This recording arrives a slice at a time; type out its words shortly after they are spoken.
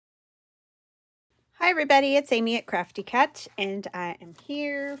Hi everybody, it's Amy at Crafty Cat, and I am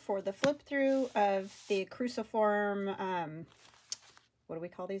here for the flip through of the Cruciform, what do we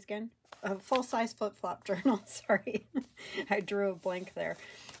call these again? A full-size flip-flop journal, sorry. I drew a blank there.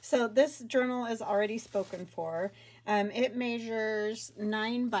 So this journal is already spoken for. It measures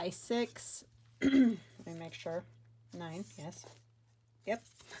 9 by 6. Let me make sure. 9, yes. Yep,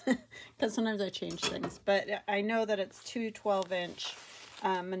 because sometimes I change things, but I know that it's 2 12-inch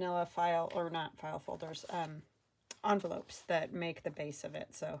manila file, or not file folders, envelopes that make the base of it.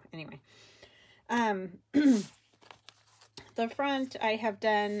 So anyway, the front I have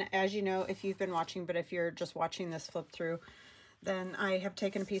done, as you know, if you've been watching, but if you're just watching this flip through, then I have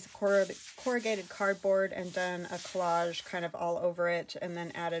taken a piece of corrugated cardboard and done a collage kind of all over it, and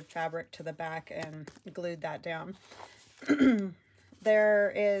then added fabric to the back and glued that down.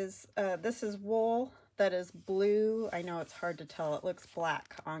 There is, this is wool that is blue. I know it's hard to tell. It looks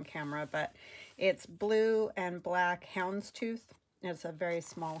black on camera, but it's blue and black houndstooth. It's a very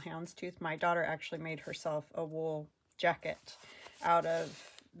small houndstooth. My daughter actually made herself a wool jacket out of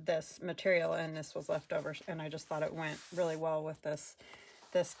this material, and this was leftover, and I just thought it went really well with this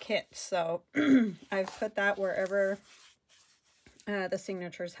kit. So I've put that wherever the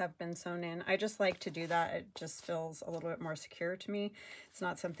signatures have been sewn in. I just like to do that. It just feels a little bit more secure to me. It's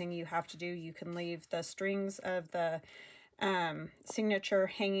not something you have to do. You can leave the strings of the signature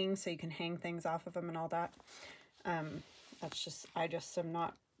hanging, so you can hang things off of them and all that. That's just, I just am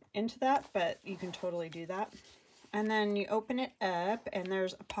not into that, but you can totally do that. And then you open it up, and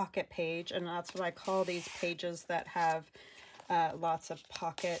there's a pocket page, and that's what I call these pages that have lots of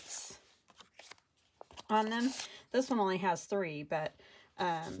pockets on them. This one only has 3, but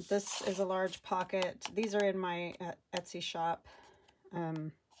this is a large pocket. These are in my Etsy shop.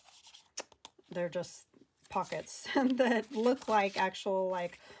 They're just pockets that look like actual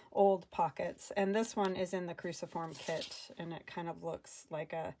like old pockets, and this one is in the Cruciform kit, and it kind of looks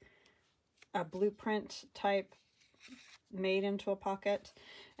like a blueprint type made into a pocket.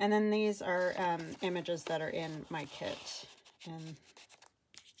 And then these are images that are in my kit and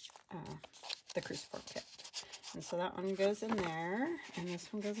the Cruciform kit. And so that one goes in there, and this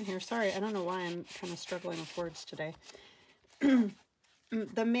one goes in here. Sorry, I don't know why I'm kind of struggling with words today.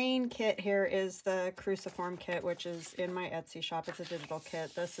 The main kit here is the Cruciform kit, which is in my Etsy shop. It's a digital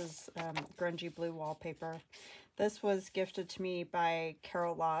kit. This is Grungy Blue Wallpaper. This was gifted to me by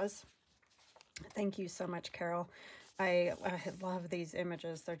Carol Laws. Thank you so much, Carol. I love these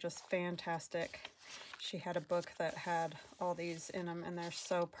images. They're just fantastic. She had a book that had all these in them, and they're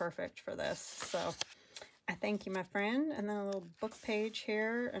so perfect for this. So I thank you, my friend. And then a little book page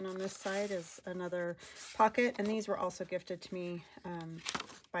here, and on this side is another pocket, and these were also gifted to me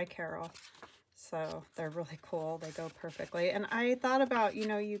by Carol. So they're really cool. They go perfectly. And I thought about, you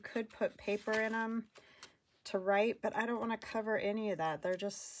know, you could put paper in them to write, but I don't want to cover any of that. They're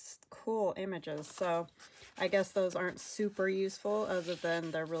just cool images. So I guess those aren't super useful, other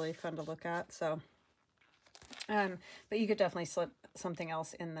than they're really fun to look at. So but you could definitely slip something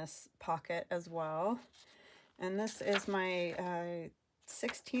else in this pocket as well. And this is my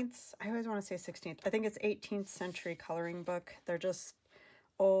 16th, I always want to say 16th, I think it's 18th century coloring book. They're just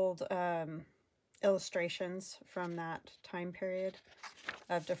old illustrations from that time period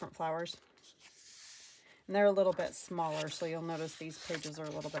of different flowers. And they're a little bit smaller, so you'll notice these pages are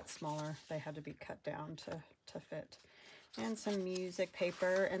a little bit smaller. They had to be cut down to fit. And some music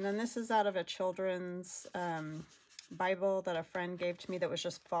paper. And then this is out of a children's Bible that a friend gave to me that was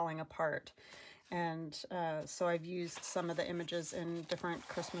just falling apart. And so I've used some of the images in different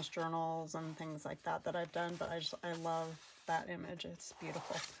Christmas journals and things like that that I've done, but I love that image. It's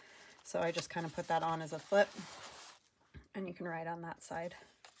beautiful. So I just kind of put that on as a flip, and you can write on that side.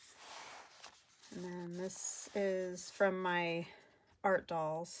 And then this is from my Art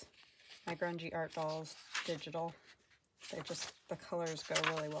Dolls, my Grungy Art Dolls digital. The colors go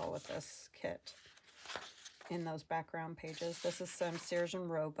really well with this kit in those background pages. This is some Sears and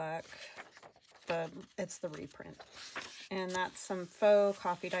Roebuck. It's the reprint. And that's some faux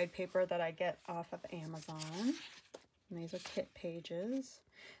coffee dyed paper that I get off of Amazon. And these are kit pages.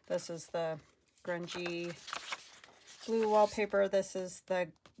 This is the Grungy Blue Wallpaper. This is the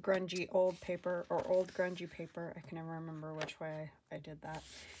Grungy Old Paper, or Old Grungy Paper. I can never remember which way I did that.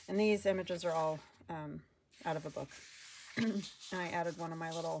 And these images are all out of a book. And I added one of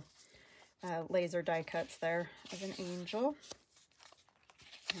my little laser die cuts there of an angel.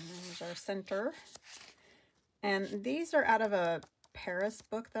 And there's our center. And these are out of a Paris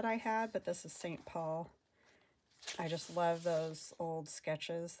book that I had, but this is St. Paul. I just love those old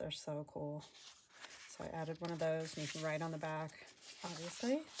sketches. They're so cool. So I added one of those, and you can write on the back,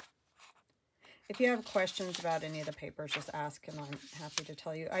 obviously. if you have questions about any of the papers, just ask and I'm happy to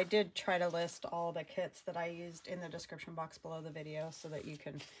tell you. I did try to list all the kits that I used in the description box below the video so that you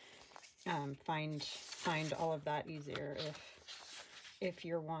can find all of that easier if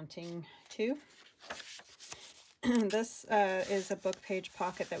you're wanting to. This is a book page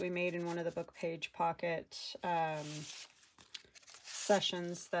pocket that we made in one of the book page pocket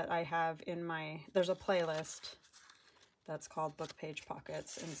sessions that I have in my, there's a playlist that's called Book Page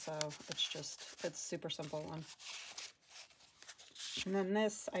Pockets, and so it's super simple one. And then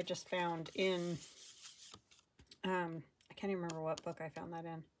this I just found in, I can't even remember what book I found that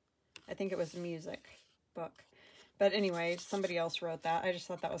in. I think it was a music book. But anyway, somebody else wrote that. I just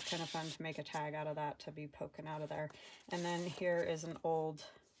thought that was kind of fun to make a tag out of that to be poking out of there. And then here is an old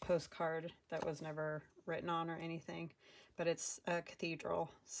postcard that was never written on or anything, but it's a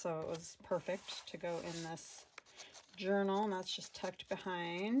cathedral, so it was perfect to go in this journal, and that's just tucked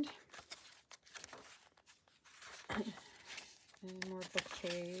behind. And more book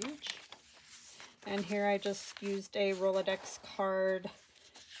page. And here I just used a Rolodex card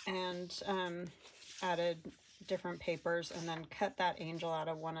and added different papers and then cut that angel out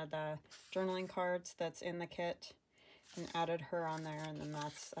of one of the journaling cards that's in the kit and added her on there, and then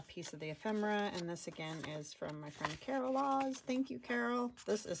that's a piece of the ephemera. And this again is from my friend CRADLES. Thank you, Carol.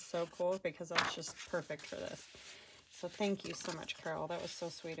 This is so cool because that's just perfect for this. So thank you so much, Carol. That was so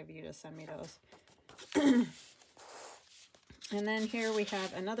sweet of you to send me those. And then here we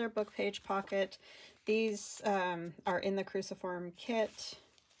have another book page pocket. These are in the Cruciform kit.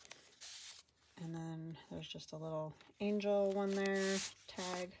 And then there's just a little angel one there,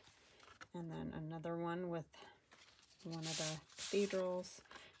 tag. And then another one with one of the cathedrals.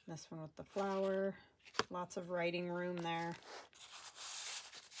 This one with the flower. Lots of writing room there.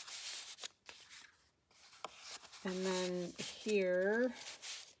 And then here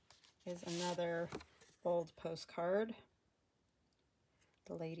is another old postcard.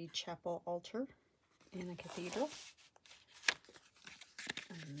 The Lady Chapel altar in a cathedral.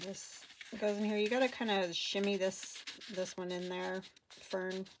 And this goes in here. You gotta kind of shimmy this one in there,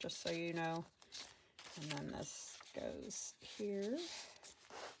 Fern, just so you know. And then this goes here.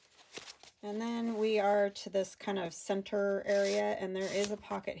 And then we are to this kind of center area, and there is a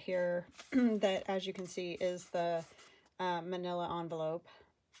pocket here that, as you can see, is the manila envelope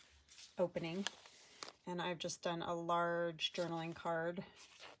opening. And I've just done a large journaling card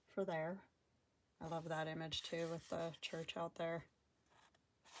for there. I love that image too, with the church out there,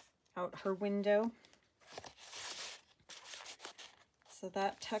 out her window. So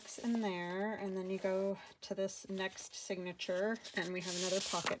that tucks in there, and then you go to this next signature, and we have another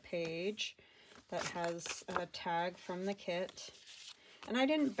pocket page that has a tag from the kit. And I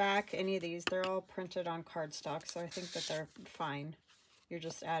didn't back any of these. They're all printed on cardstock, so I think that they're fine. You're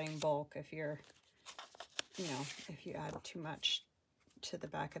just adding bulk if you're, you know, if you add too much to the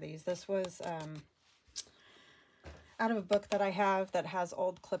back of these. This was out of a book that I have that has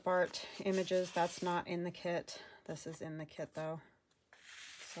old clip art images. That's not in the kit. This is in the kit though.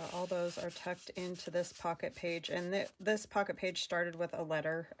 So all those are tucked into this pocket page, and this pocket page started with a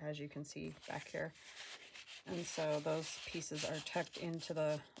letter, as you can see back here. And so those pieces are tucked into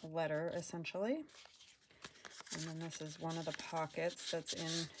the letter, essentially. And then this is one of the pockets that's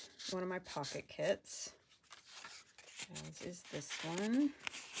in one of my pocket kits, as is this one.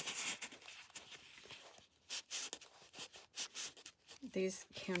 These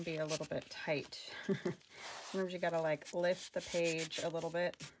can be a little bit tight. Sometimes you gotta like lift the page a little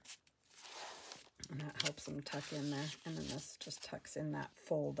bit, and that helps them tuck in there. And then this just tucks in that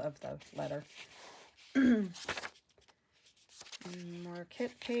fold of the letter. And more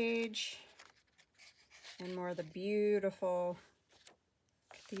kit page, and more of the beautiful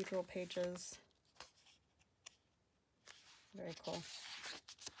cathedral pages. Very cool.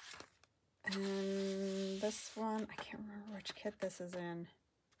 And this one, I can't remember which kit this is in.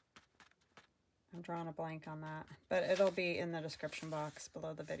 I'm drawing a blank on that, but it'll be in the description box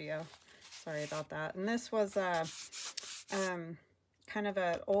below the video. Sorry about that. And this was a kind of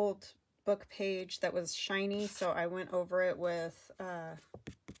an old book page that was shiny, so I went over it with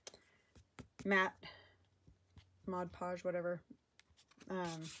matte Mod Podge, whatever,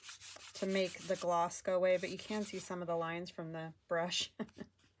 to make the gloss go away, but you can see some of the lines from the brush.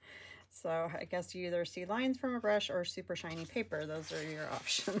 So I guess you either see lines from a brush or super shiny paper. Those are your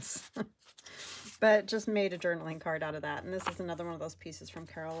options. But just made a journaling card out of that. And this is another one of those pieces from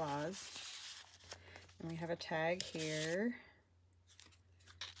CRADLES. And we have a tag here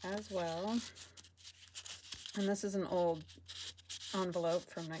as well. And this is an old envelope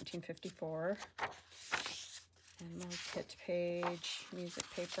from 1954. And more kit page, music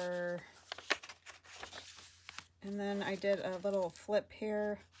paper. And then I did a little flip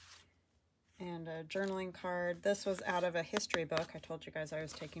here and a journaling card. This was out of a history book. I told you guys I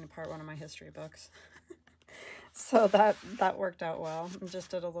was taking apart one of my history books. So that worked out well. I just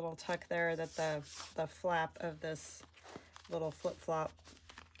did a little tuck there that the flap of this little flip-flop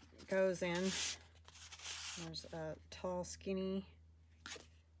goes in. There's a tall, skinny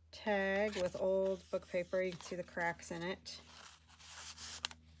tag with old book paper. You can see the cracks in it.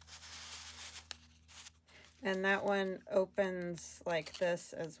 And that one opens like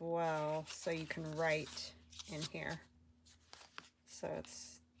this as well, so you can write in here. So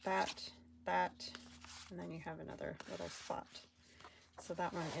it's that, and then you have another little spot. So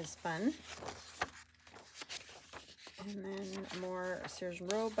that one is fun. And then more Sears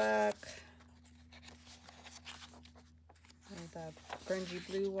and Roebuck. And the grungy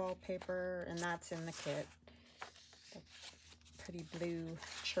blue wallpaper, and that's in the kit. The pretty blue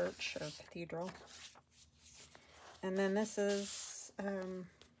church or cathedral. And then this is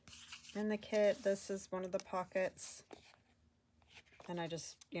in the kit. This is one of the pockets. And I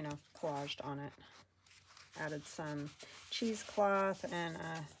just, you know, collaged on it. Added some cheesecloth and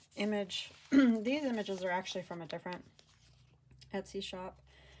an image. These images are actually from a different Etsy shop.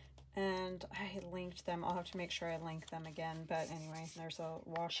 And I linked them. I'll have to make sure I link them again. But anyway, there's a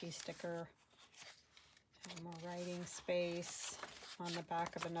washi sticker. And more writing space on the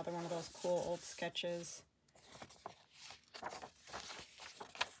back of another one of those cool old sketches.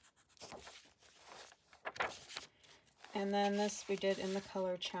 And then this we did in the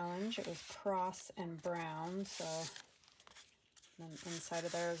color challenge. It was cross and brown. So then inside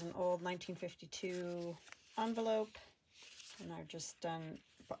of there is an old 1952 envelope. And I've just done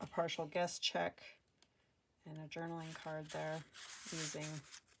a partial guess check and a journaling card there using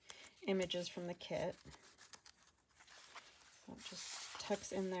images from the kit. So it just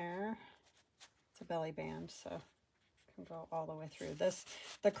tucks in there. It's a belly band, so it can go all the way through. This,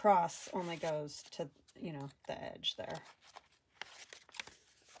 the cross only goes to, you know, the edge there.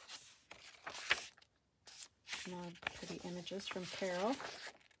 More pretty images from Carol.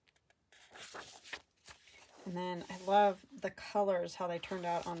 And then I love the colors, how they turned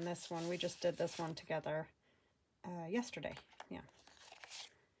out on this one. We just did this one together yesterday. Yeah.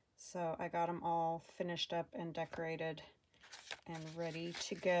 So I got them all finished up and decorated and ready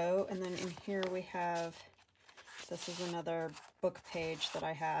to go. And then in here we have, this is another book page that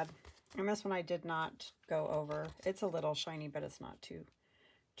I had. And this one I did not go over. It's a little shiny, but it's not too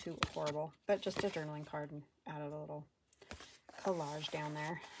horrible. But just a journaling card, and added a little collage down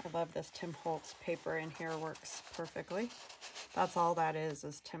there. I love this Tim Holtz paper in here, works perfectly. That's all that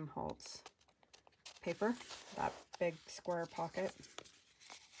is Tim Holtz paper, that big square pocket.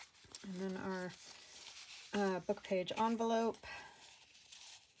 And then our book page envelope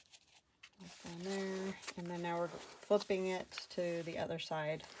down there, and then now we're flipping it to the other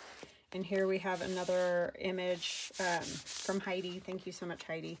side. And here we have another image from Heidi. Thank you so much,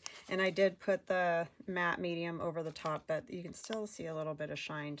 Heidi. And I did put the matte medium over the top, but you can still see a little bit of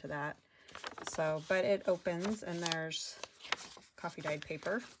shine to that. So, but it opens, and there's coffee dyed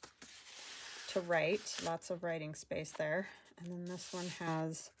paper to write. Lots of writing space there. And then this one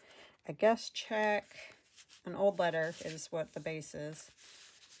has a guess check. An old letter is what the base is.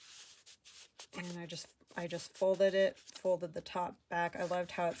 And I just folded it, folded the top back. I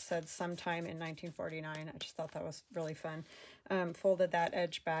loved how it said sometime in 1949. I just thought that was really fun. Folded that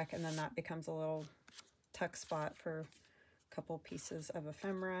edge back, and then that becomes a little tuck spot for a couple pieces of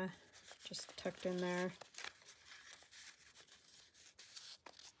ephemera just tucked in there.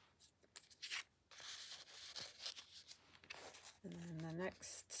 And then the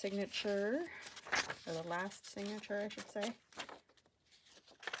next signature, or the last signature, I should say.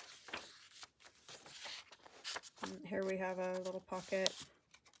 Here we have a little pocket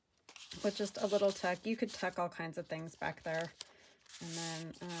with just a little tuck. You could tuck all kinds of things back there. And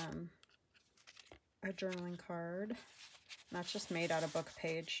then a journaling card. And that's just made out of book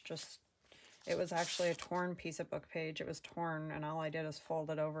page. It was actually a torn piece of book page. It was torn, and all I did is fold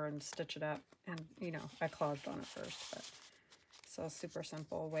it over and stitch it up. And, you know, I collaged on it first. But so a super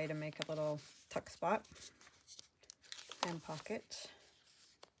simple way to make a little tuck spot and pocket.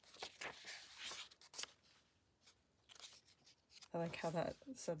 I like how that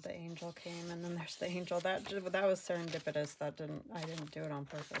said the angel came, and then there's the angel. That was serendipitous. I didn't do it on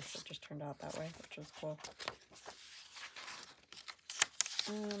purpose. It just turned out that way, which was cool.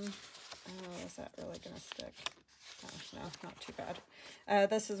 Oh, is that really gonna stick? Oh, no, not too bad.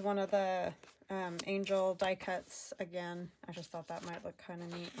 This is one of the angel die cuts again. I just thought that might look kind of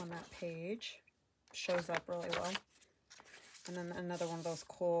neat on that page. Shows up really well. And then another one of those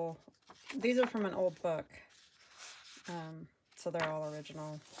cool. These are from an old book. So they're all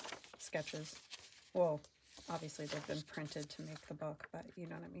original sketches. Well, obviously they've been printed to make the book, but you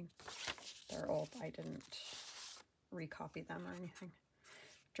know what I mean. They're old. I didn't recopy them or anything.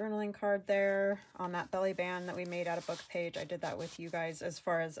 Journaling card there on that belly band that we made out of book page. I did that with you guys as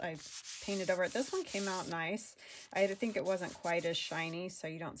far as I painted over it. This one came out nice. I think it wasn't quite as shiny, so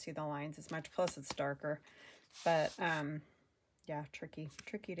you don't see the lines as much. Plus it's darker. But yeah, tricky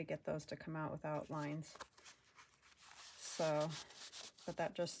to get those to come out without lines. So, but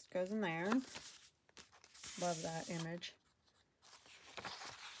that just goes in there. Love that image.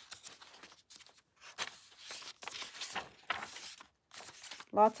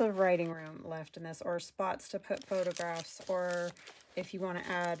 Lots of writing room left in this, or spots to put photographs, or if you want to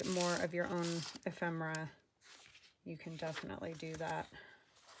add more of your own ephemera, you can definitely do that.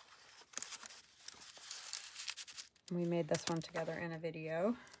 We made this one together in a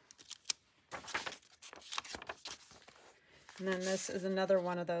video. And then this is another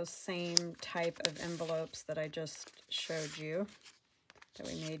one of those same type of envelopes that I just showed you that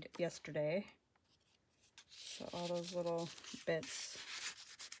we made yesterday. So all those little bits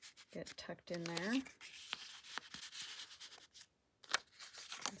get tucked in there.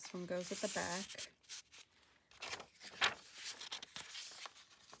 This one goes at the back.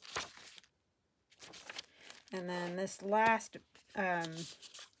 And then this last, I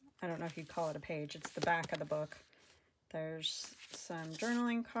don't know if you'd call it a page, it's the back of the book. There's some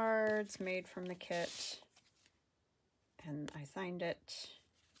journaling cards made from the kit, and I signed it,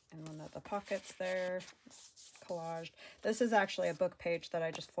 and one of the pockets there, collaged. This is actually a book page that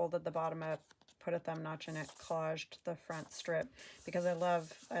I just folded the bottom up, put a thumb notch in it, collaged the front strip, because I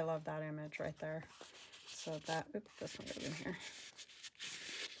love that image right there. So that, oops, this one goes in here.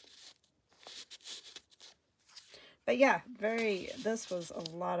 But yeah, this was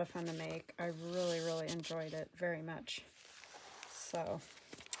a lot of fun to make. I really enjoyed it very much. So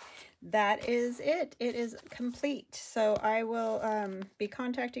that is it. It is complete. So I will be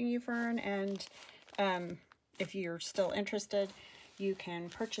contacting you, Fern, and if you're still interested, you can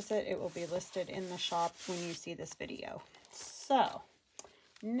purchase it. It will be listed in the shop when you see this video. So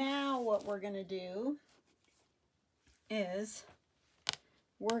now what we're going to do is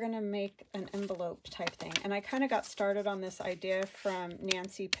we're going to make an envelope type thing. And I kind of got started on this idea from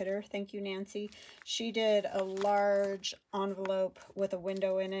Nancy Pyter. Thank you, Nancy. She did a large envelope with a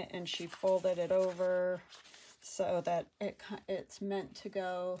window in it, and she folded it over so that it's meant to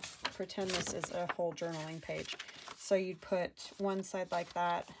go, pretend this is a whole journaling page. So you'd put one side like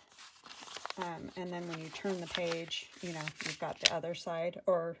that, and then when you turn the page, you know, you've got the other side,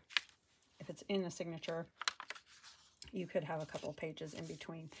 or if it's in a signature, you could have a couple of pages in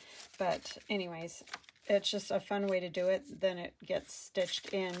between. But anyways, it's just a fun way to do it. Then it gets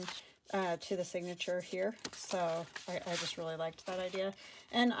stitched in to the signature here. So I just really liked that idea.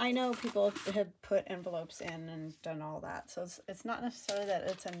 And I know people have put envelopes in and done all that. So it's not necessarily that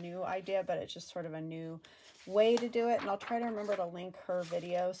it's a new idea, but it's just sort of a new way to do it. And I'll try to remember to link her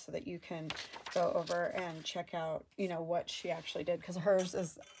video so that you can go over and check out, you know, what she actually did, because hers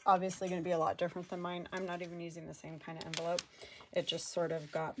is obviously going to be a lot different than mine. I'm not even using the same kind of envelope. It just sort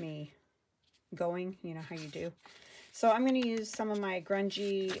of got me going, you know how you do. So I'm going to use some of my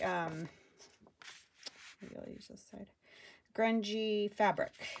grungy, maybe I'll use this side, grungy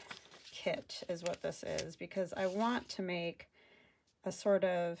fabric kit is what this is, because I want to make a sort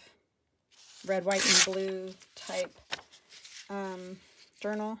of red, white, and blue type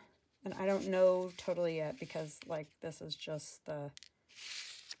journal. And I don't know totally yet, because like this is just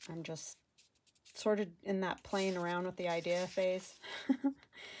I'm just sort of in that playing around with the idea phase.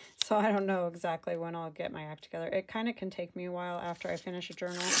 So I don't know exactly when I'll get my act together. It kind of can take me a while after I finish a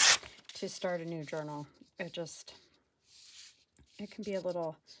journal to start a new journal. It can be a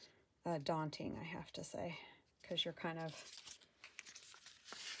little daunting, I have to say, because you're kind of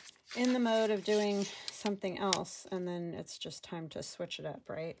in the mode of doing something else, and then it's just time to switch it up,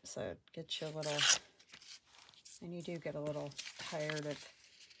 right? So it gets you a little, and you do get a little tired of,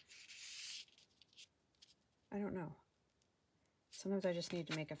 I don't know. Sometimes I just need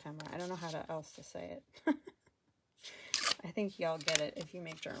to make ephemera. I don't know how else to say it. I think y'all get it if you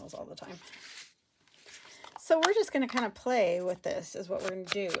make journals all the time. So we're just going to kind of play with this is what we're going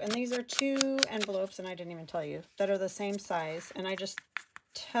to do. And these are 2 envelopes, and I didn't even tell you, that are the same size. And I just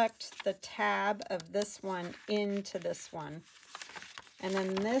tucked the tab of this one into this one. And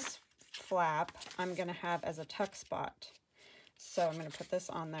then this flap I'm going to have as a tuck spot. So I'm going to put this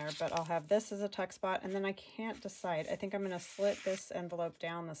on there, but I'll have this as a tuck spot, and then I can't decide. I think I'm going to slit this envelope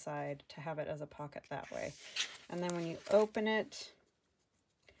down the side to have it as a pocket that way. And then when you open it,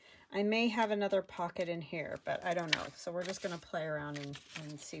 I may have another pocket in here, but I don't know. So we're just going to play around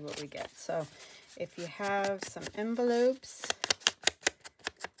and see what we get. So if you have some envelopes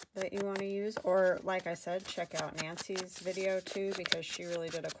that you want to use, or like I said, check out Nancy's video too, because she really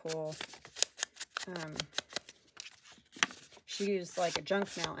did a cool, she used like a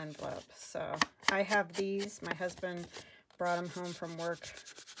junk mail envelope. So I have these. My husband brought them home from work.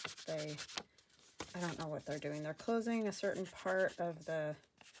 I don't know what they're doing. They're closing a certain part of the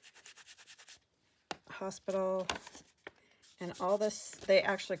hospital, and all this, they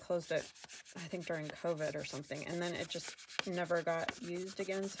actually closed it, I think, during COVID or something, and then it just never got used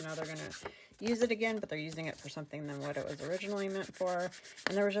again. So now they're going to use it again, but they're using it for something than what it was originally meant for.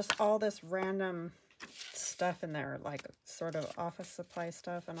 And there was just all this random stuff in there, like sort of office supply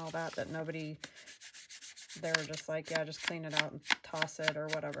stuff and all that, that nobody, they were just like, yeah, just clean it out and toss it or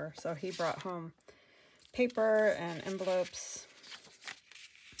whatever. So he brought home paper and envelopes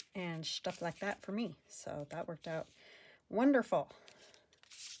and stuff like that for me. So that worked out wonderful.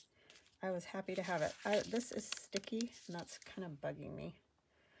 I was happy to have it. This is sticky, and that's kind of bugging me.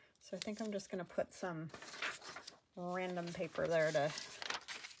 So I think I'm just going to put some random paper there to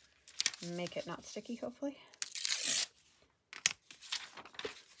make it not sticky, hopefully.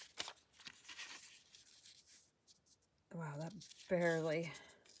 Wow, that barely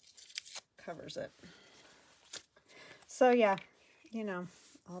covers it. So yeah, you know,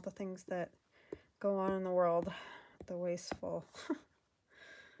 all the things that go on in the world, the wasteful.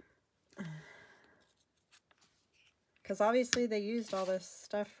 Because obviously they used all this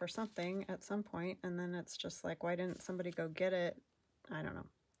stuff for something at some point, and then it's just like, why didn't somebody go get it? I don't know.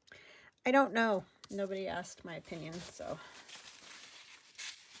 I don't know. Nobody asked my opinion, so.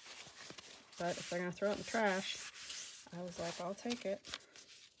 But if they're going to throw it in the trash, I was like, I'll take it.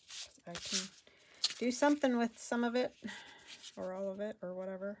 I can do something with some of it, or all of it, or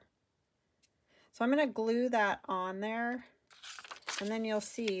whatever. So I'm going to glue that on there, and then you'll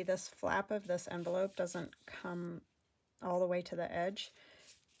see this flap of this envelope doesn't come all the way to the edge.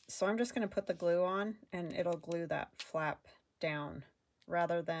 So I'm just going to put the glue on, and it'll glue that flap down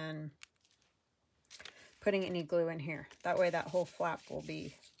rather than putting any glue in here. That way that whole flap will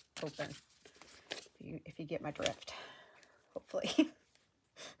be open, if you get my drift, hopefully.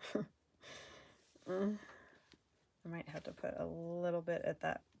 I might have to put a little bit at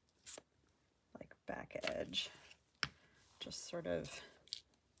that like back edge, just sort of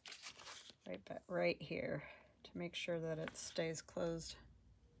right here, to make sure that it stays closed.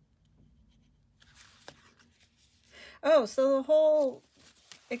 Oh, so the whole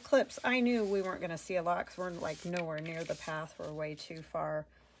eclipse, I knew we weren't going to see a lot because we're like nowhere near the path. We're way too far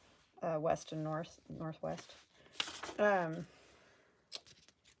west and northwest.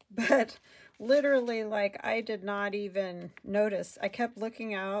 But literally, like, I did not even notice. I kept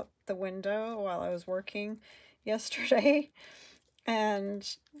looking out the window while I was working yesterday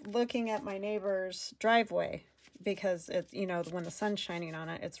and looking at my neighbor's driveway, because it's, you know, when the sun's shining on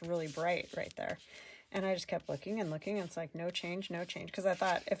it, it's really bright right there. And I just kept looking and looking, and it's like, no change, no change. Because I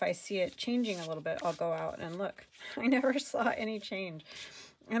thought if I see it changing a little bit, I'll go out and look. I never saw any change.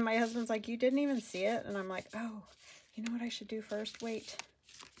 And my husband's like, you didn't even see it? And I'm like, oh, you know what I should do first? Wait,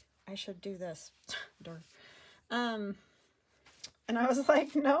 I should do this. And I was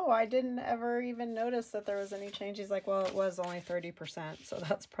like, no, I didn't ever even notice that there was any change. He's like, well, it was only 30%. So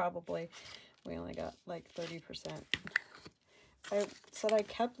that's probably, we only got like 30%. I said I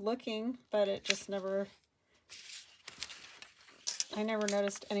kept looking, but it just never, I never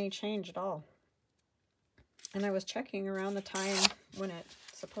noticed any change at all. And I was checking around the time when it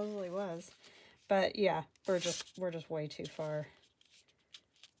supposedly was. But yeah, we're just way too far.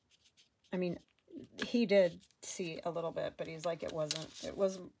 I mean, he did see a little bit, but he's like, it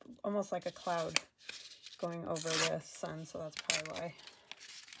was almost like a cloud going over the sun, so that's probably why.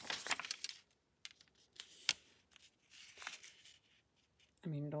 I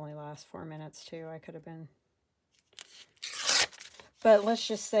mean, it only lasts 4 minutes too. I could have been, but let's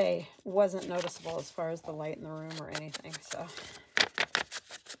just say wasn't noticeable as far as the light in the room or anything. So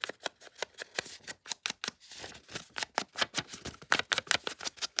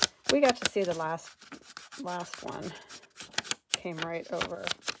we got to see the last one came right over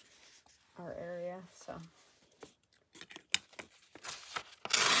our area. So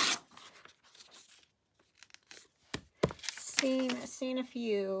seen a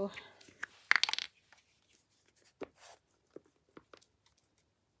few.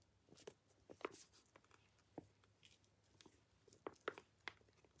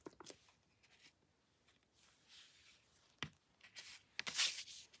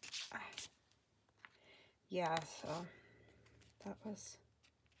 Yeah, so that was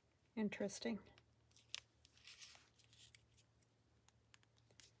interesting.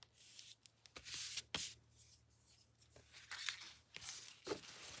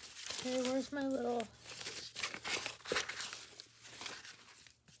 Okay, where's my little...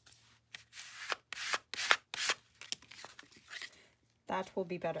 That will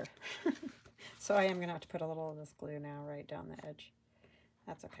be better. So I am going to have to put a little of this glue now right down the edge.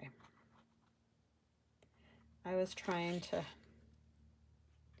 That's okay. I was trying to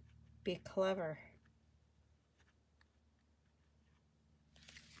be clever.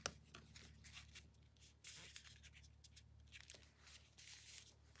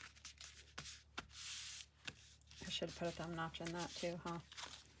 I should have put a thumb notch in that too, huh?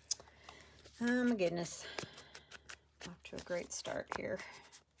 Oh my goodness. Off to a great start here.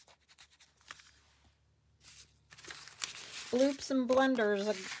 Loops and blenders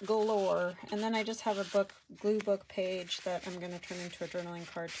galore. And then I just have a glue book page that I'm going to turn into a journaling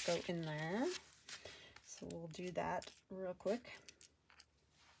card to go in there. So we'll do that real quick.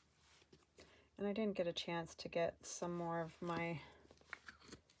 And I didn't get a chance to get some more of my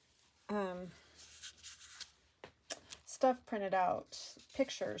stuff printed out,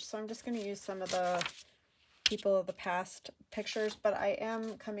 pictures. So I'm just going to use some of the people of the past pictures, but I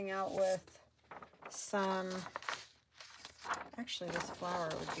am coming out with some... Actually, this flower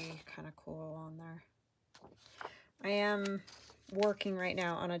would be kind of cool on there. I am working right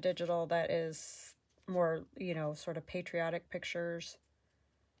now on a digital that is more, you know, sort of patriotic pictures.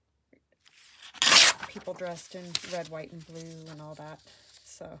 People dressed in red, white, and blue and all that.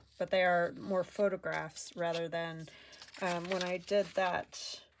 So, but they are more photographs rather than when I did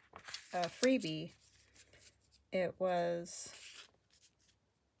that freebie, it was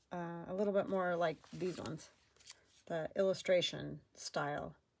a little bit more like these ones. The illustration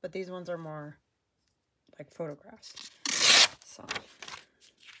style, but these ones are more like photographs. So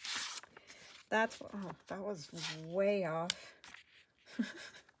that's what, oh, that was way off. I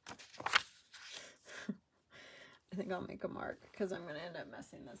think I'll make a mark because I'm going to end up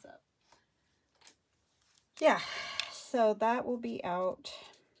messing this up. Yeah, so that will be out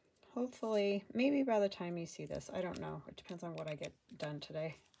hopefully, maybe by the time you see this. I don't know. It depends on what I get done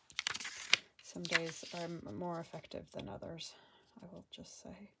today. Some days are more effective than others, I will just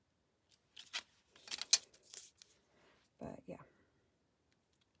say. But yeah,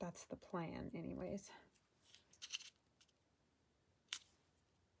 that's the plan anyways.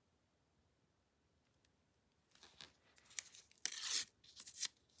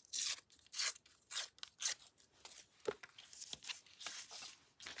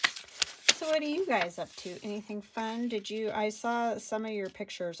 So what are you guys up to? Anything fun? I saw some of your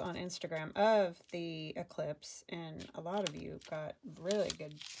pictures on Instagram of the eclipse, and a lot of you got really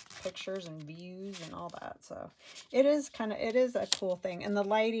good pictures and views and all that. So it is a cool thing. And the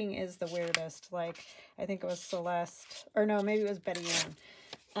lighting is the weirdest. Like, I think it was Celeste, or no, maybe it was Betty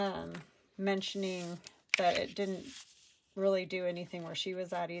Ann, mentioning that it didn't really do anything where she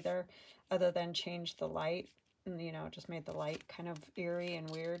was at either, other than change the light. And, you know, it just made the light kind of eerie and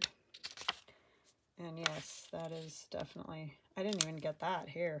weird. And yes, that is definitely, I didn't even get that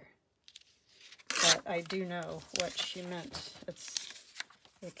here. But I do know what she meant.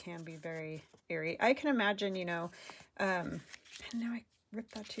 It can be very eerie. I can imagine, you know, and now I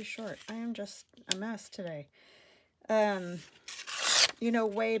ripped that too short. I am just a mess today. You know,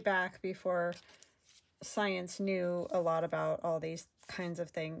 way back before science knew a lot about all these kinds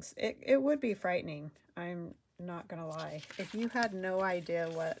of things, it would be frightening. I'm not gonna lie. If you had no idea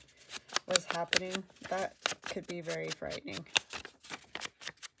what was happening, that could be very frightening.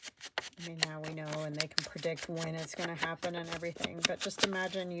 I mean, now we know, and they can predict when it's going to happen and everything, but just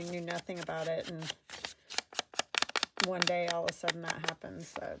imagine you knew nothing about it, and one day all of a sudden that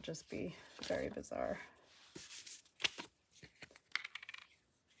happens. That would just be very bizarre.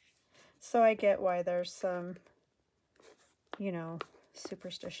 So I get why there's some, you know,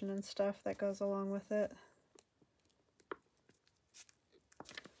 superstition and stuff that goes along with it.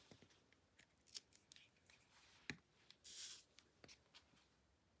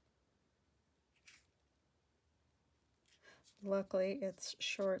 Luckily, it's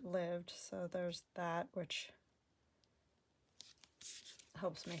short-lived, so there's that, which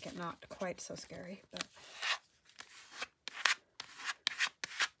helps make it not quite so scary, but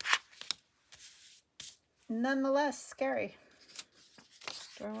nonetheless scary.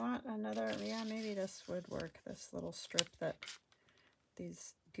 Do I want another? Yeah, maybe this would work, this little strip that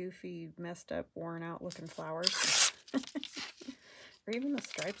these goofy, messed up, worn out looking flowers. Or even the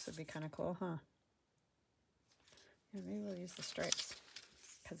stripes would be kind of cool, huh? Yeah, maybe we'll use the stripes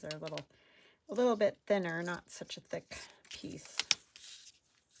because they're a little bit thinner, not such a thick piece.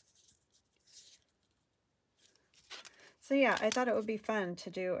 So yeah, I thought it would be fun to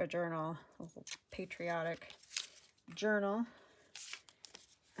do a journal, a little patriotic journal,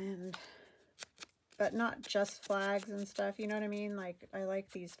 but not just flags and stuff, you know what I mean? Like, I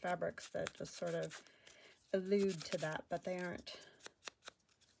like these fabrics that just sort of allude to that, but they aren't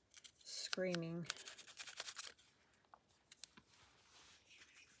screaming.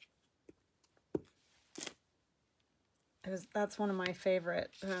 That's one of my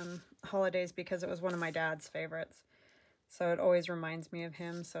favorite holidays because it was one of my dad's favorites. So it always reminds me of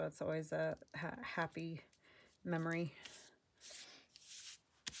him, so it's always a happy memory.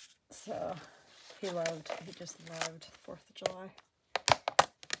 So he just loved 4th of July.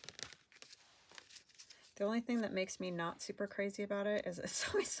 The only thing that makes me not super crazy about it is it's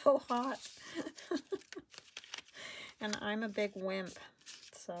always so hot. And I'm a big wimp,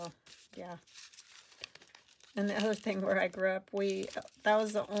 so yeah. And the other thing where I grew up, that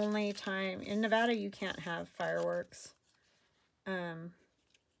was the only time, in Nevada you can't have fireworks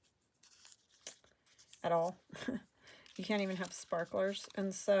at all. You can't even have sparklers,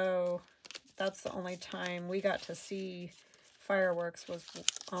 and so that's the only time we got to see fireworks was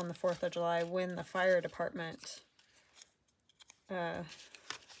on the 4th of July when the fire department, I'm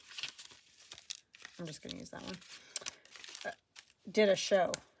just going to use that one, did a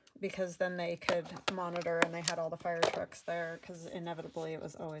show, because then they could monitor and they had all the fire trucks there because inevitably it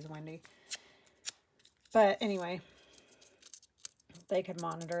was always windy. But anyway, they could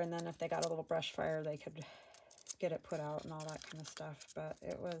monitor, and then if they got a little brush fire, they could get it put out and all that kind of stuff. But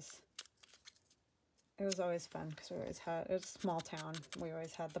it was always fun because we always had, it was a small town. We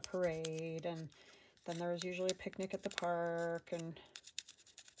always had the parade, and then there was usually a picnic at the park and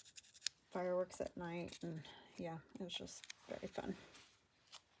fireworks at night. And yeah, it was just very fun.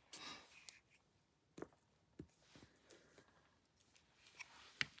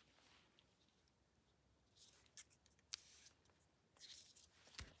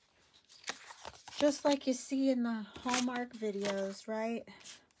 Just like you see in the Hallmark videos, right?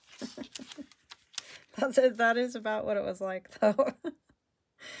 That is about what it was like, though.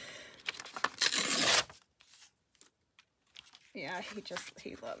 Yeah,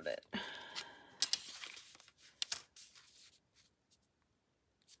 he loved it.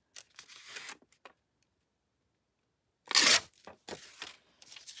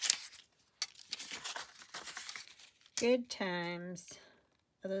 Good times,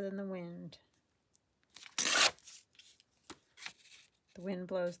 other than the wind. The wind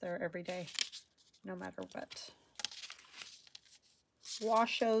blows there every day, no matter what.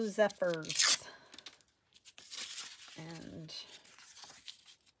 Washo Zephyrs. And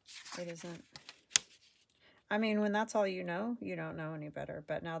it isn't, I mean, when that's all you know, you don't know any better.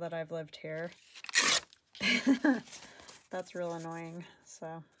 But now that I've lived here, that's real annoying.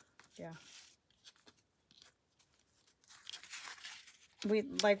 So, yeah.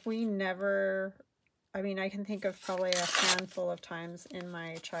 We never, I mean, I can think of probably a handful of times in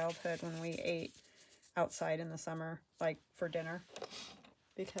my childhood when we ate outside in the summer, like for dinner,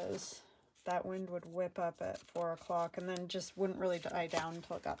 because that wind would whip up at 4 o'clock and then just wouldn't really die down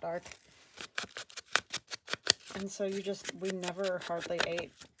until it got dark. And so we never hardly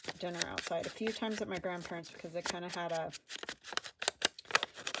ate dinner outside. A few times at my grandparents, because they kind of had a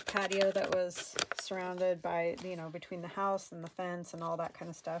patio that was surrounded by, you know, between the house and the fence and all that kind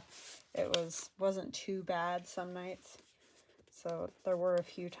of stuff. It wasn't too bad some nights. So there were a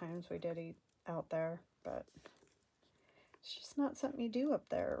few times we did eat out there, but it's just not something you do up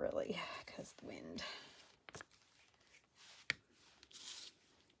there, really, because the wind.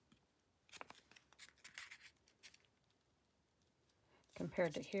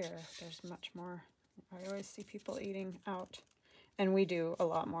 Compared to here, there's much more. I always see people eating out, and we do a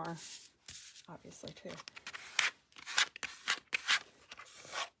lot more, obviously, too,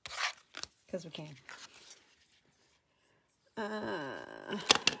 because we can.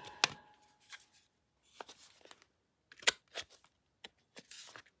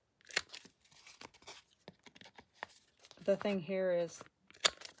 The thing here is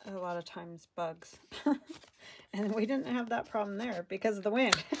a lot of times bugs. And we didn't have that problem there because of the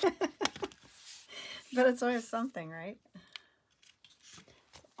wind. But it's always something, right?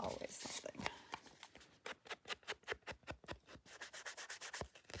 It's always something.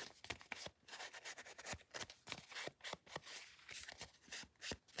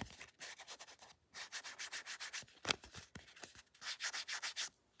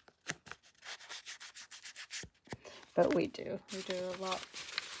 But we do a lot,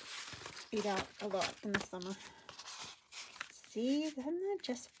 eat out a lot in the summer. See, isn't that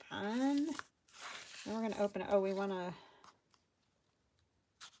just fun? And we're going to open it. Oh, we want to,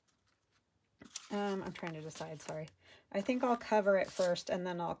 I'm trying to decide, sorry. I think I'll cover it first and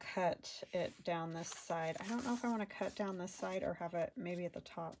then I'll cut it down this side. I don't know if I want to cut down this side or have it maybe at the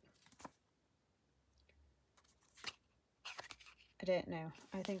top. I didn't know.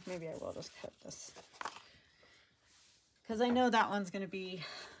 I think maybe I will just cut this. Because I know that one's going to be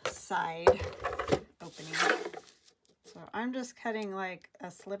side opening. So I'm just cutting like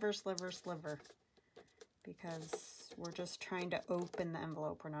a sliver, because we're just trying to open the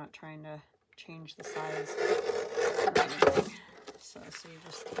envelope. We're not trying to change the size or anything. So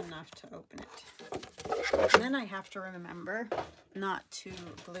just enough to open it. And then I have to remember not to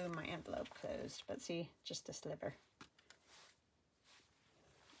glue my envelope closed. But see, just a sliver.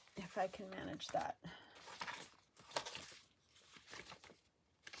 If I can manage that.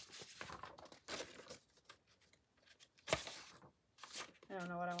 I don't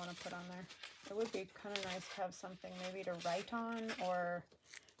know what I want to put on there. It would be kind of nice to have something maybe to write on, or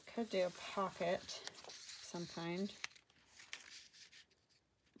could do a pocket of some kind.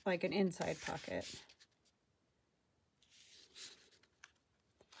 Like an inside pocket.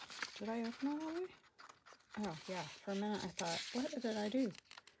 Did I open it all the way? Oh, yeah. For a minute I thought, what did I do?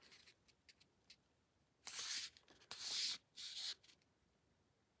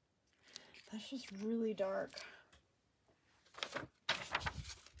 That's just really dark.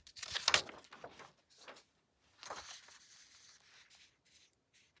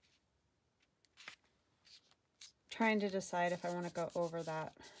 Trying to decide if I want to go over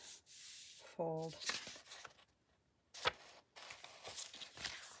that fold.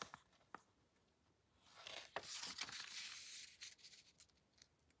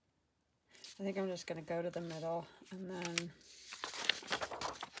 I think I'm just going to go to the middle, and then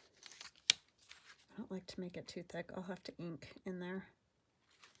I don't like to make it too thick. I'll have to ink in there.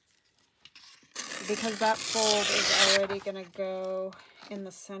 Because that fold is already going to go in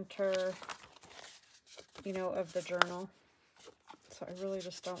the center, you know, of the journal. So I really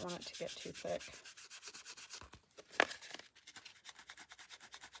just don't want it to get too thick.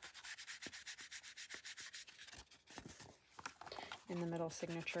 In the middle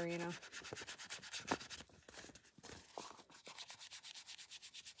signature, you know.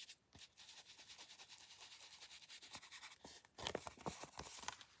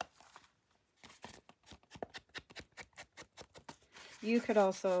 You could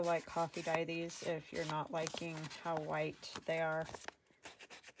also like coffee dye these if you're not liking how white they are.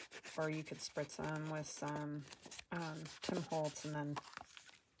 Or you could spritz them with some Tim Holtz, and then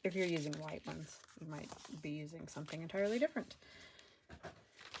if you're using white ones, you might be using something entirely different.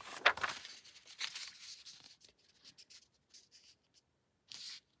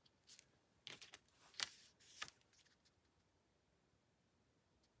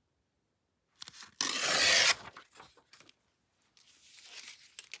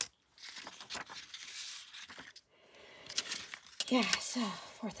 Yeah, so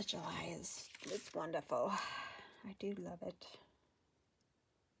 4th of July it's wonderful. I do love it.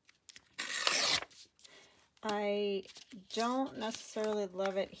 I don't necessarily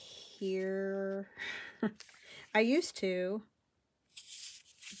love it here. I used to,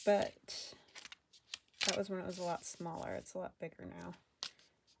 but that was when it was a lot smaller. It's a lot bigger now.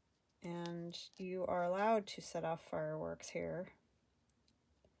 And you are allowed to set off fireworks here.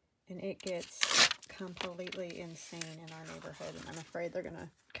 And it gets completely insane in our neighborhood, and I'm afraid they're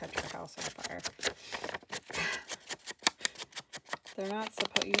gonna catch our house on fire. They're not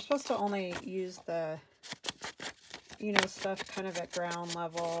supposed, you're supposed to only use the, you know, stuff kind of at ground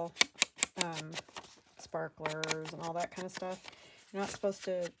level, sparklers and all that kind of stuff. You're not supposed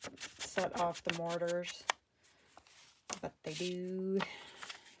to set off the mortars, but they do.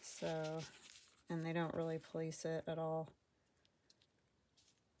 So, and they don't really police it at all.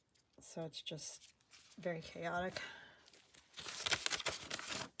 So it's just very chaotic.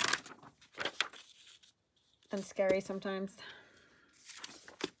 And scary sometimes.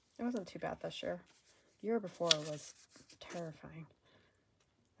 It wasn't too bad this year. The year before was terrifying.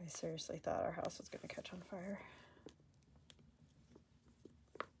 I seriously thought our house was going to catch on fire.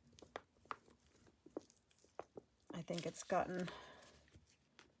 I think it's gotten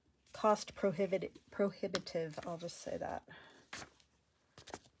cost prohibitive, I'll just say that.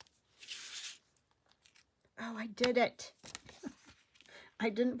 Oh, I did it. I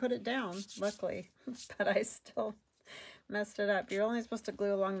didn't put it down, luckily, but I still messed it up. You're only supposed to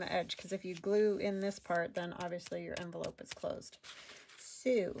glue along the edge, because if you glue in this part, then obviously your envelope is closed.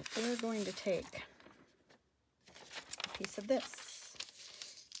 So we're going to take a piece of this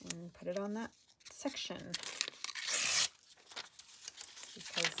and put it on that section,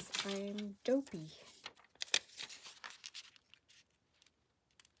 because I'm dopey.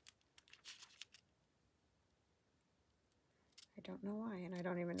 I don't know why, and I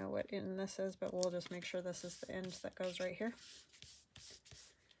don't even know what end this is, but we'll just make sure this is the end that goes right here.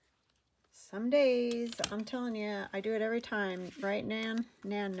 Some days, I'm telling you, I do it every time, right, Nan?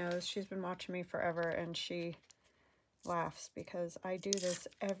 Nan knows. She's been watching me forever, and she laughs because I do this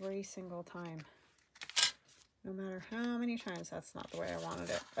every single time. No matter how many times. That's not the way I wanted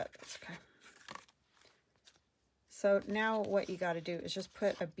it, but it's okay. So now what you got to do is just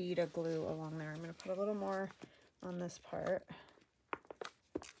put a bead of glue along there. I'm going to put a little more on this part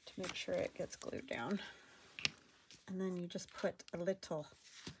to make sure it gets glued down. And then you just put a little,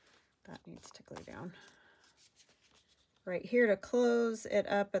 that needs to glue down. Right here to close it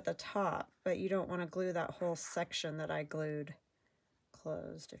up at the top, but you don't want to glue that whole section that I glued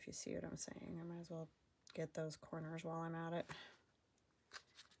closed, if you see what I'm saying. I might as well get those corners while I'm at it.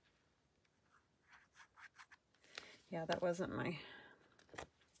 Yeah, that wasn't my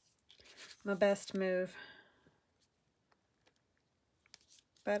best move.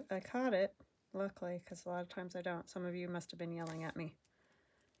 But I caught it, luckily, because a lot of times I don't. Some of you must have been yelling at me.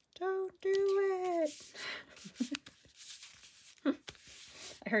 Don't do it!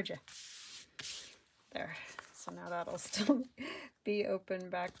 I heard you. There. So now that'll still be open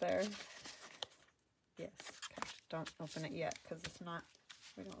back there. Yes. Okay. Don't open it yet, because it's not,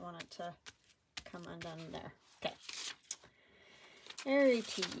 we don't want it to come undone there. Okay.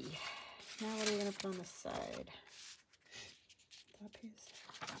 Alrighty. Now what are we going to put on the side? That piece.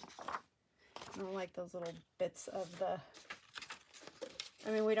 I don't like those little bits of the,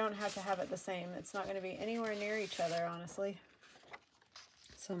 I mean, we don't have to have it the same. It's not going to be anywhere near each other, honestly.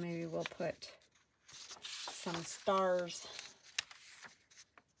 So maybe we'll put some stars.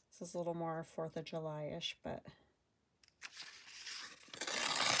 This is a little more 4th of July-ish, but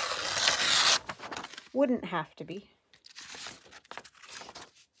wouldn't have to be.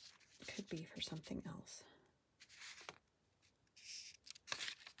 Could be for something else.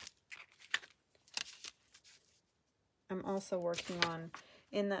 I'm also working on,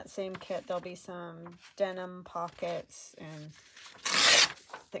 in that same kit, there'll be some denim pockets and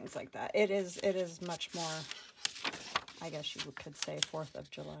things like that. It is much more, I guess you could say 4th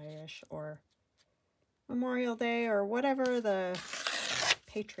of July-ish or Memorial Day or whatever the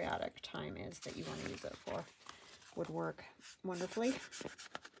patriotic time is that you want to use it for. Would work wonderfully.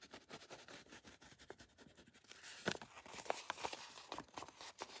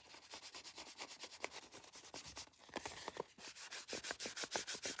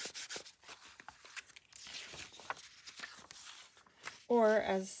 Or,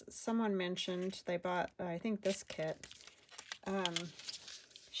 as someone mentioned, they bought, I think, this kit.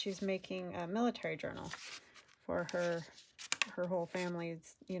 She's making a military journal for her whole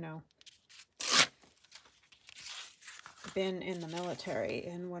family's, you know, been in the military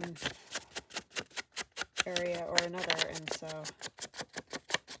in one area or another, and so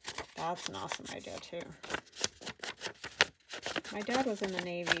that's an awesome idea, too. My dad was in the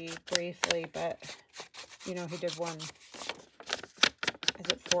Navy briefly, but, you know, he did one... Is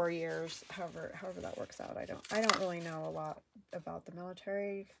it 4 years? However that works out. I don't really know a lot about the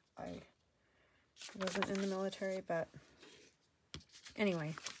military. I wasn't in the military, but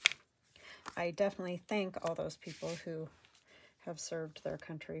anyway, I definitely thank all those people who have served their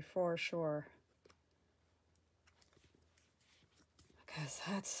country for sure. Because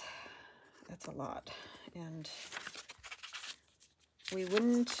that's a lot, and we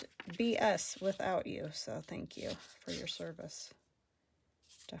wouldn't be us without you. So thank you for your service.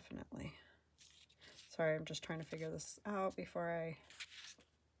 Definitely. Sorry, I'm just trying to figure this out before I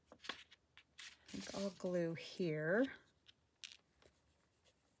think I'll glue here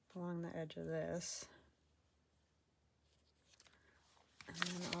along the edge of this. And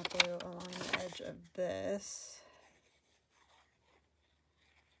then I'll glue along the edge of this.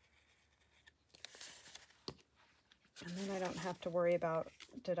 And then I don't have to worry about,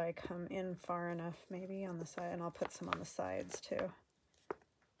 did I come in far enough maybe on the side? And I'll put some on the sides too.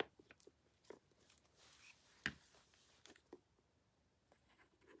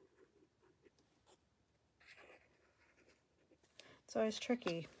 It's always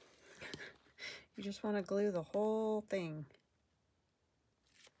tricky. You just want to glue the whole thing.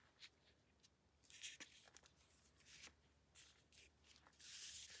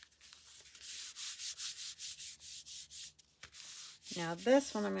 Now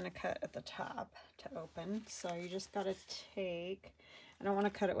this one I'm going to cut at the top to open. So you just got to take, I don't want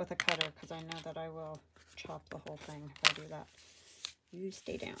to cut it with a cutter because I know that I will chop the whole thing if I do that. You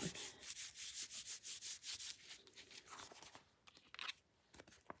stay down.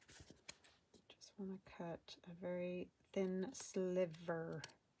 I'm going to cut a very thin sliver.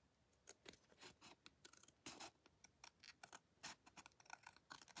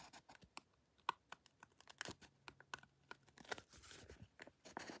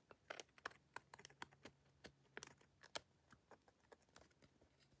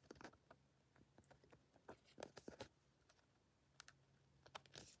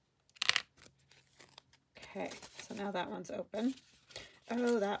 Okay, so now that one's open.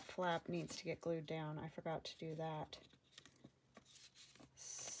 Oh, that flap needs to get glued down. I forgot to do that.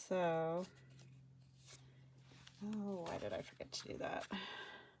 So, oh, why did I forget to do that?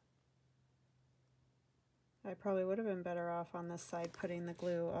 I probably would have been better off on this side putting the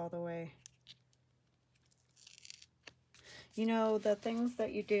glue all the way. You know, the things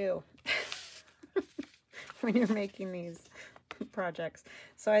that you do when you're making these projects.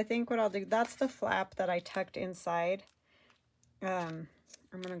 So I think what I'll do, that's the flap that I tucked inside. I'm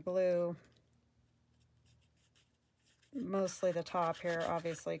going to glue mostly the top here,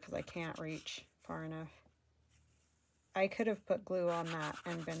 obviously, because I can't reach far enough. I could have put glue on that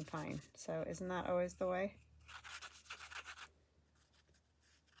and been fine. So isn't that always the way?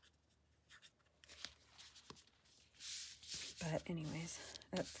 But anyways,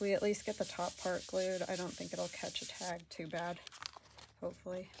 if we at least get the top part glued, I don't think it'll catch a tag too bad,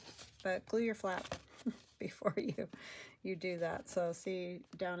 hopefully. But glue your flap before you do that. So see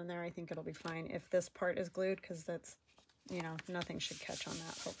down in there, I think it'll be fine if this part is glued, because that's, you know, nothing should catch on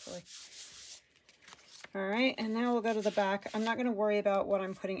that, hopefully. All right, and now we'll go to the back. I'm not going to worry about what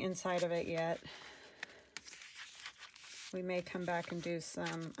I'm putting inside of it yet. We may come back and do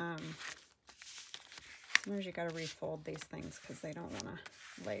some, sometimes you got to refold these things because they don't want to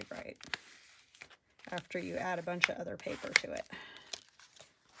lay right after you add a bunch of other paper to it.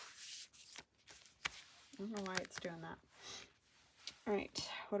 I don't know why it's doing that. All right,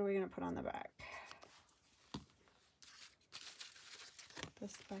 what are we going to put on the back? Put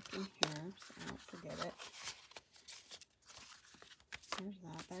this back in here so I don't forget it. There's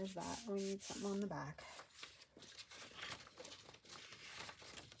that, there's that. We need something on the back.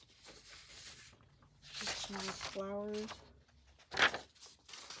 Some nice flowers.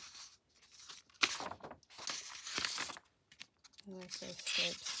 I like those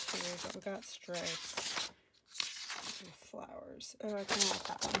stripes too, but we got stripes and flowers. Oh, I kind of like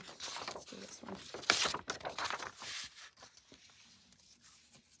that one. Let's do this one.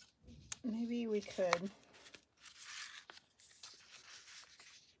 Maybe we could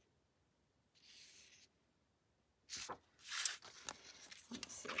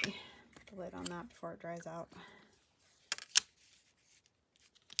let's see, put the lid on that before it dries out.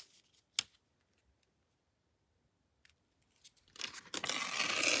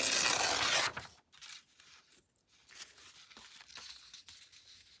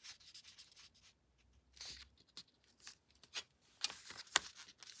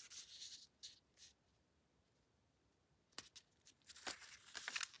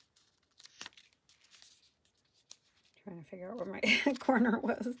 Trying to figure out where my corner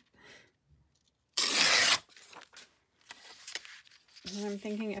was. And I'm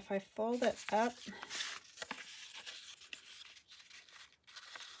thinking if I fold it up,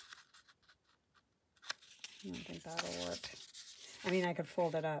 I don't think that'll work. I mean, I could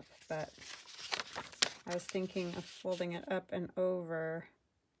fold it up, but I was thinking of folding it up and over.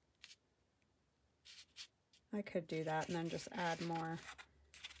 I could do that and then just add more,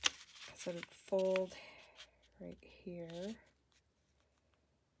 because it would fold right here.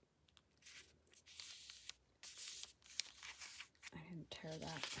 I didn't tear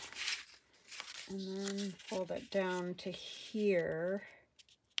that. And then fold it down to here.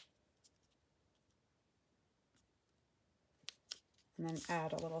 And then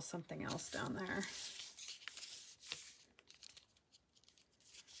add a little something else down there.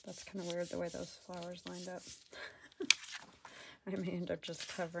 That's kind of weird the way those flowers lined up. I may end up just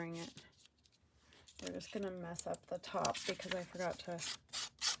covering it. We're just going to mess up the top because I forgot to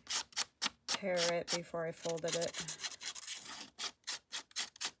tear it before I folded it.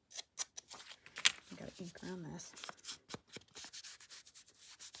 I got ink around this.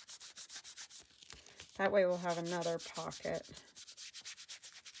 That way we'll have another pocket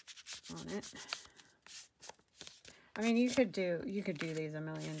on it. I mean, you could do these a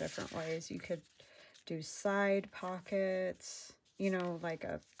million different ways. You could do side pockets, you know, like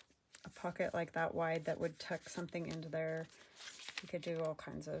a pocket like that wide that would tuck something into there. You could do all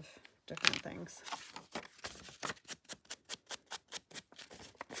kinds of different things.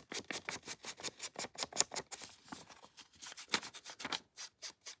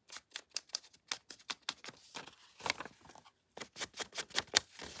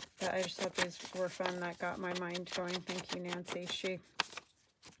 But I just thought these were fun. That got my mind going. Thank you, Nancy. She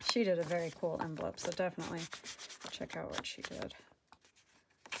did a very cool envelope, so definitely check out what she did.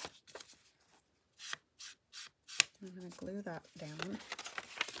 I'm going to glue that down.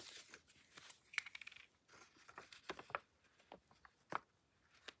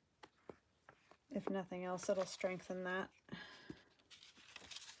 If nothing else, it'll strengthen that.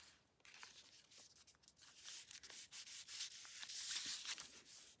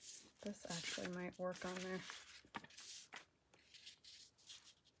 actually might work on there.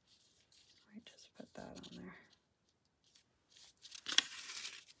 Might just put that on there.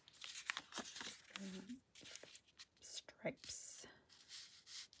 Stripes.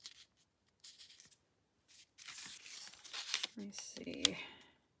 Let me see.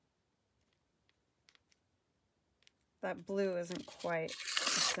 That blue isn't quite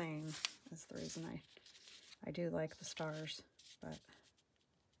the same as the reason I do like the stars, but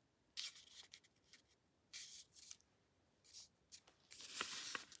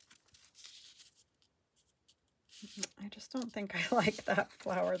I just don't think I like that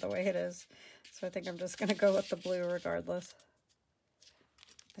flower the way it is. So I think I'm just going to go with the blue regardless,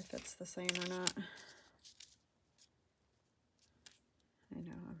 if it's the same or not. I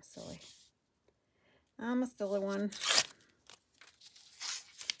know, I'm silly. I'm a silly one.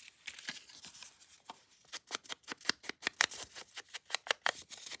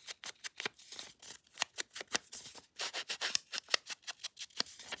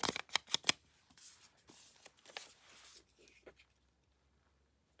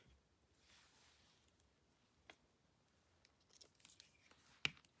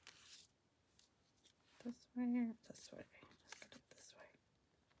 This way or this way? Let's get it this way.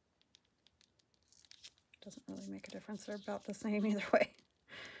 Doesn't really make a difference. They're about the same either way.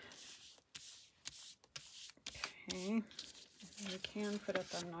 Okay. We can put up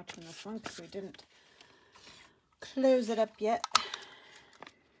a notch in this one because we didn't close it up yet.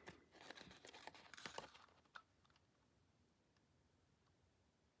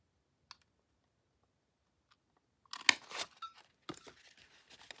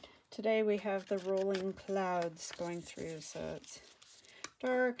 Today we have the rolling clouds going through, so it's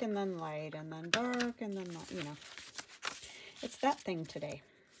dark and then light and then dark and then light, you know. It's that thing today.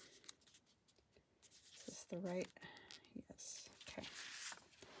 Is this the right? Yes. Okay.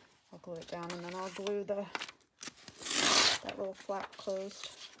 I'll glue it down and then I'll glue that little flap closed.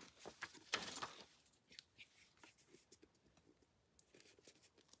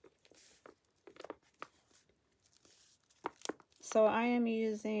 So I am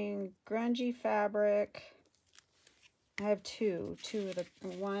using grungy fabric. I have two of the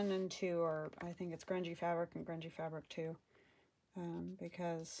 1 and 2, or I think it's grungy fabric and grungy fabric 2,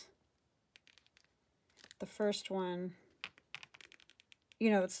 because the first one, you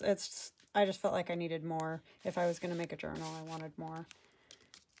know, it's I just felt like I needed more. If I was going to make a journal, I wanted more.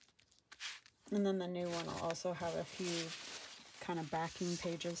 And then the new one will also have a few kind of backing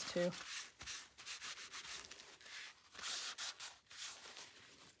pages too.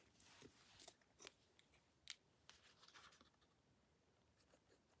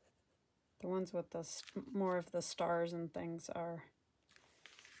 The ones with the more of the stars and things are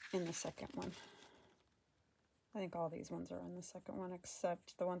in the second one. I think all these ones are in the second one,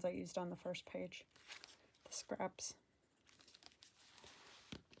 except the ones I used on the first page, the scraps.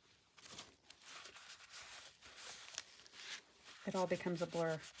 It all becomes a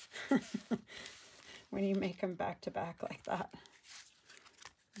blur when you make them back to back like that.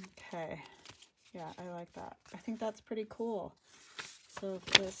 Okay, yeah, I like that. I think that's pretty cool. So if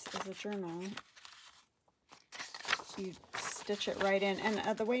this is a journal, you stitch it right in.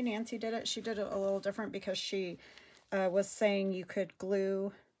 And the way Nancy did it, she did it a little different because she was saying you could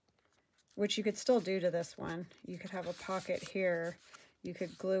glue, which you could still do to this one. You could have a pocket here. You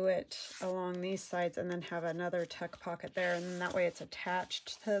could glue it along these sides and then have another tuck pocket there. And then that way it's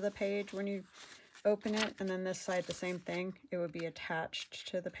attached to the page when you open it. And then this side, the same thing. It would be attached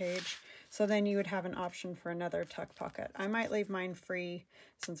to the page. So then you would have an option for another tuck pocket. I might leave mine free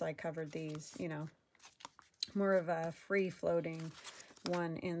since I covered these, you know, more of a free floating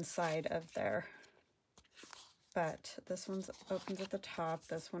one inside of there. But this one opens at the top.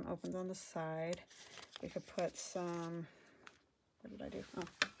 This one opens on the side. We could put some, what did I do?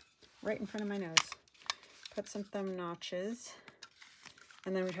 Oh, right in front of my nose. Put some thumb notches.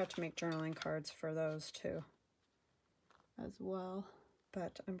 And then we'd have to make journaling cards for those too as well.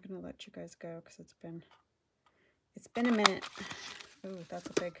 But I'm going to let you guys go because it's been a minute. Ooh, that's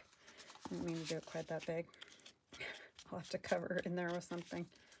a big, I didn't mean to do it quite that big. I'll have to cover it in there with something.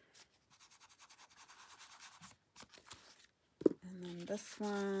 And then this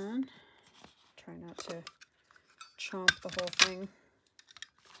one, try not to chomp the whole thing.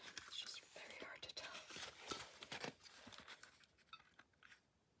 It's just very hard to tell.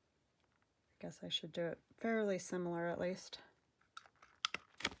 I guess I should do it fairly similar at least.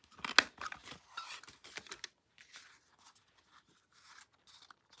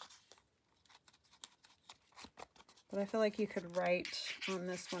 But I feel like you could write on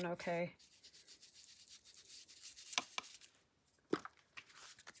this one okay.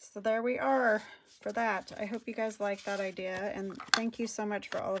 So there we are for that. I hope you guys like that idea, and thank you so much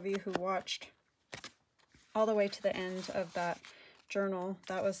for all of you who watched all the way to the end of that journal.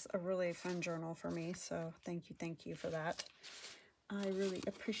 That was a really fun journal for me, so thank you for that. I really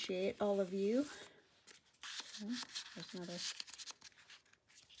appreciate all of you. Oh, there's another.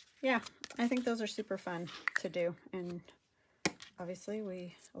 Yeah, I think those are super fun to do, and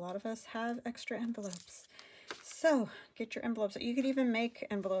obviously a lot of us have extra envelopes. So get your envelopes. You could even make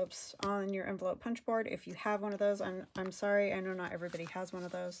envelopes on your envelope punch board if you have one of those. I'm sorry, I know not everybody has one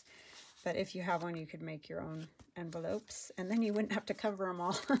of those, but if you have one, you could make your own envelopes, and then you wouldn't have to cover them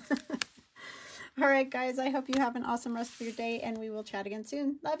all. All right, guys, I hope you have an awesome rest of your day, and we will chat again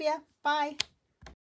soon. Love ya. Bye.